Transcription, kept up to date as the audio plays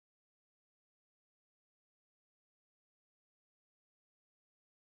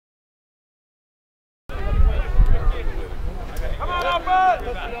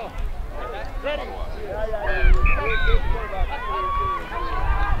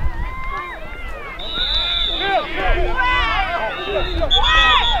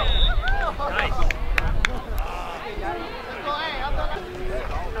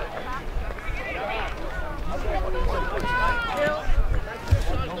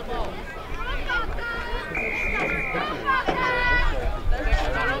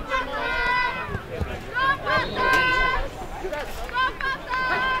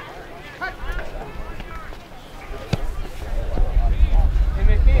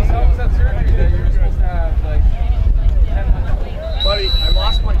Buddy, I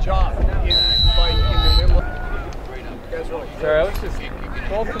lost my job in the middle. Sorry, let's just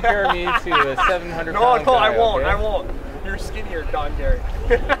don't compare me to a 700 No, pound guy, I won't. okay? I won't. You're skinnier, Don Gary.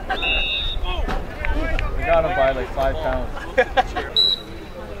 We got him by like 5 pounds.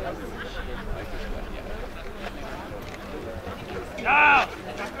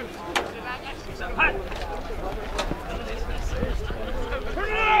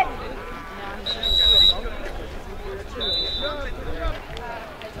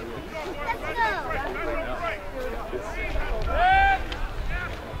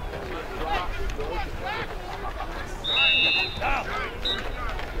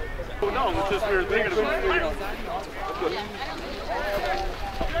 No, it's just we were thinking about it.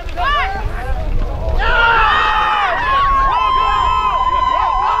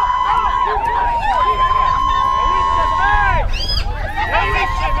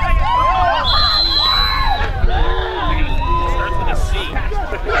 Starts with a C.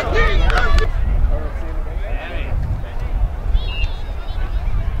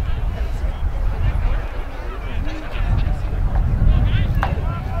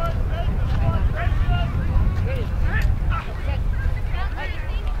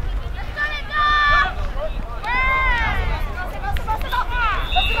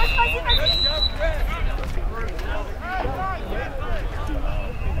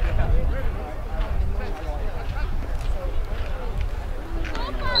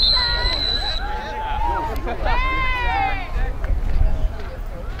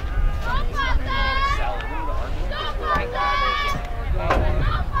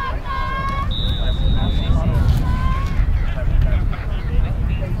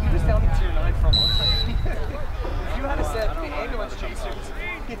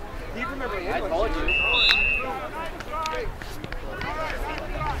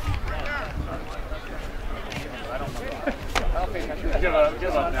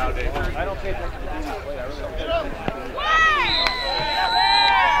 Give up now, Dave. I don't pay attention to this play. I really don't.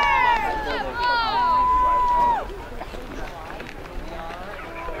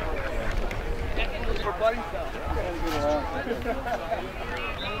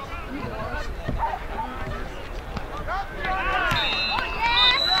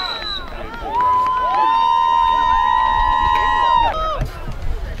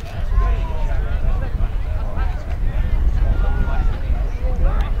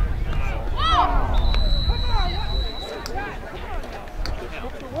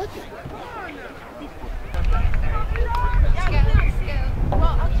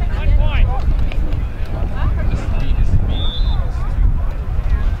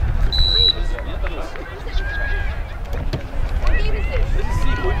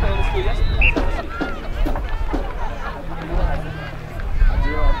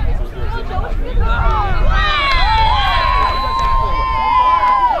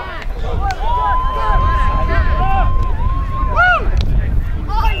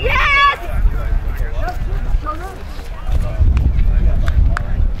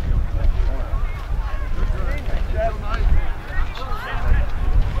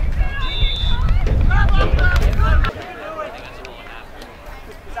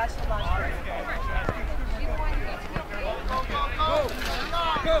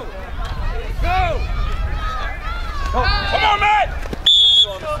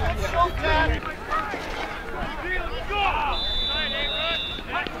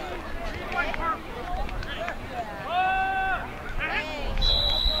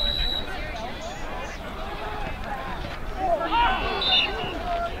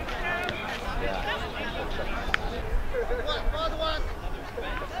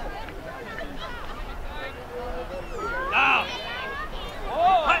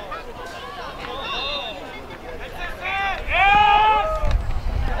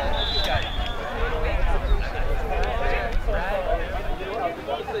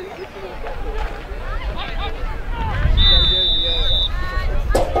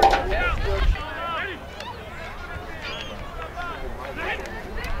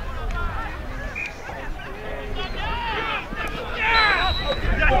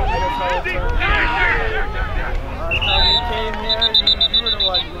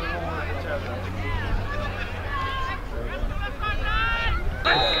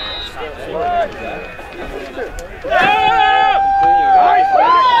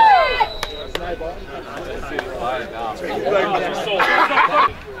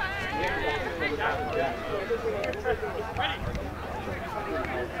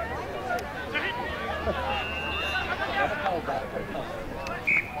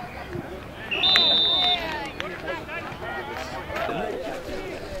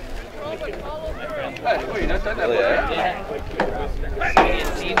 Hey, wait, you're not done that yet? Yeah. He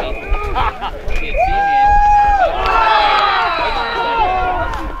didn't see me. He didn't see me.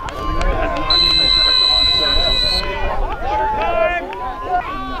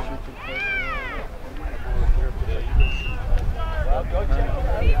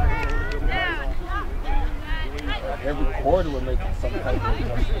 Every quarter we're making some type of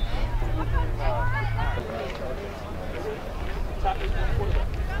adjustment.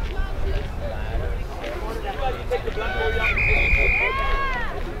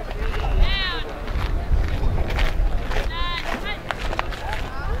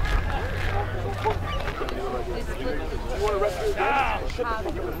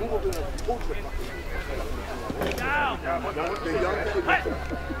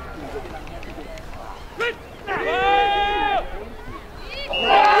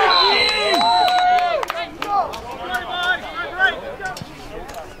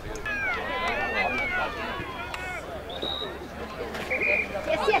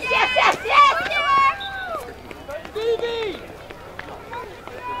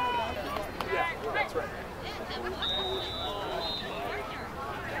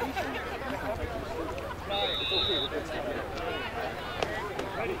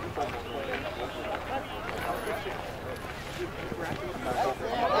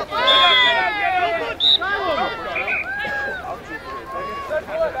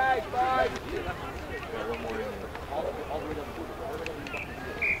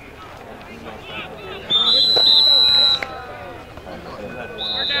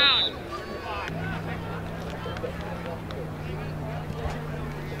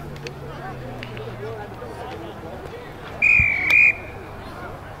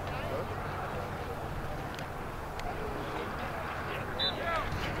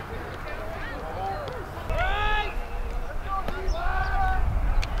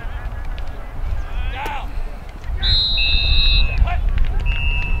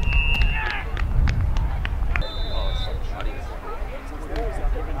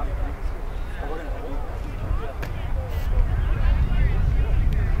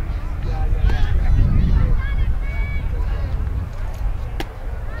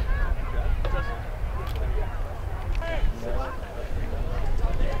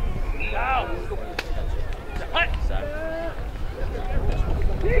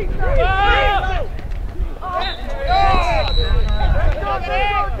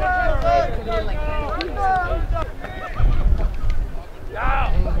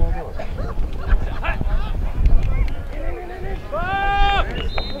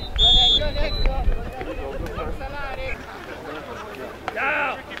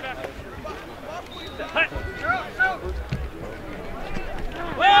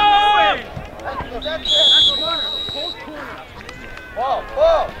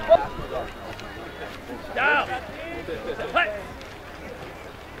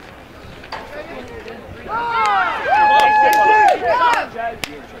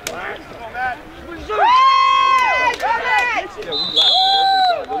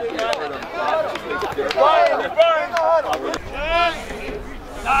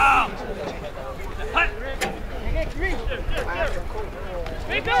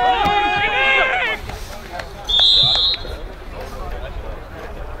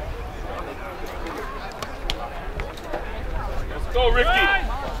 Go, Ricky!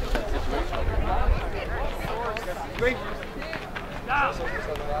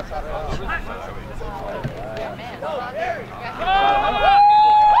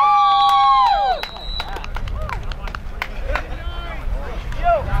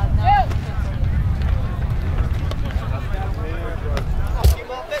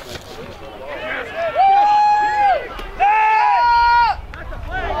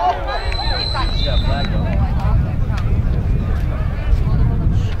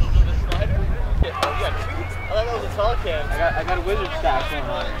 I got a wizard staff going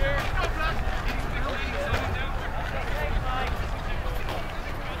on.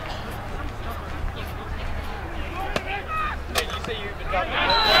 Hey, you say you've been talking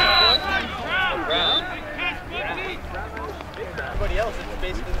Brown. everybody else, it's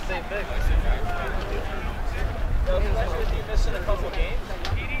basically the same thing. So, especially if you're missing a couple games.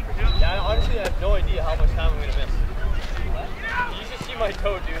 Yeah, honestly, I have no idea how much time I'm going to miss. You should see my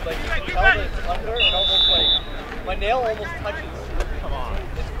toe, dude. Like, you can tell that it's under and almost like, my nail almost touches. Come on.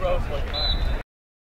 It's gross looking.